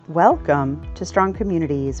Welcome to Strong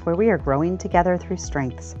Communities, where we are growing together through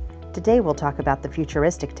strengths. Today we'll talk about the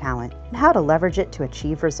futuristic talent and how to leverage it to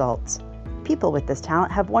achieve results. People with this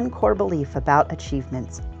talent have one core belief about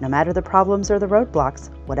achievements. No matter the problems or the roadblocks,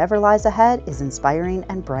 whatever lies ahead is inspiring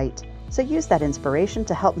and bright. So use that inspiration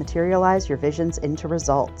to help materialize your visions into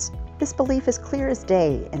results. This belief is clear as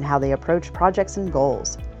day in how they approach projects and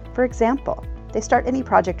goals. For example, they start any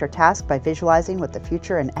project or task by visualizing what the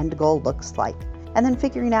future and end goal looks like, and then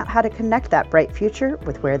figuring out how to connect that bright future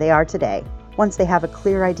with where they are today. Once they have a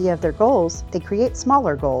clear idea of their goals, they create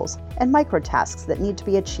smaller goals and micro tasks that need to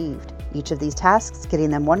be achieved, each of these tasks getting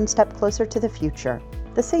them one step closer to the future.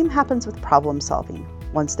 The same happens with problem solving.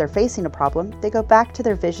 Once they're facing a problem, they go back to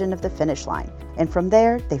their vision of the finish line, and from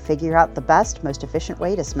there, they figure out the best, most efficient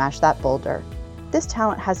way to smash that boulder. This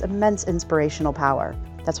talent has immense inspirational power.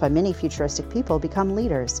 That's why many futuristic people become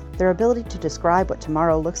leaders. Their ability to describe what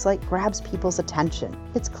tomorrow looks like grabs people's attention.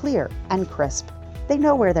 It's clear and crisp. They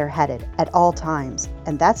know where they're headed at all times,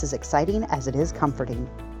 and that's as exciting as it is comforting.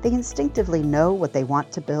 They instinctively know what they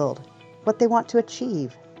want to build, what they want to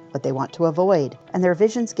achieve, what they want to avoid, and their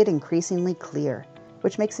visions get increasingly clear,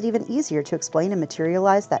 which makes it even easier to explain and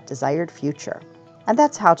materialize that desired future. And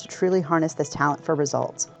that's how to truly harness this talent for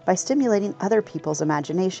results, by stimulating other people's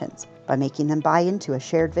imaginations, by making them buy into a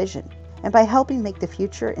shared vision, and by helping make the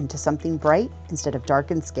future into something bright instead of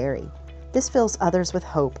dark and scary. This fills others with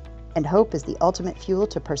hope, and hope is the ultimate fuel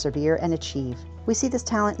to persevere and achieve. We see this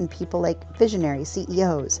talent in people like visionary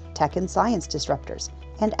CEOs, tech and science disruptors,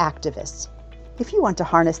 and activists. If you want to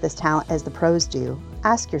harness this talent as the pros do,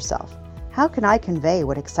 ask yourself, how can I convey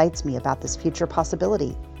what excites me about this future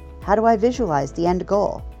possibility? How do I visualize the end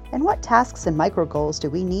goal? And what tasks and micro goals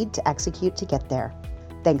do we need to execute to get there?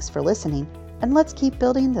 Thanks for listening, and let's keep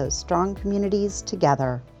building those strong communities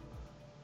together.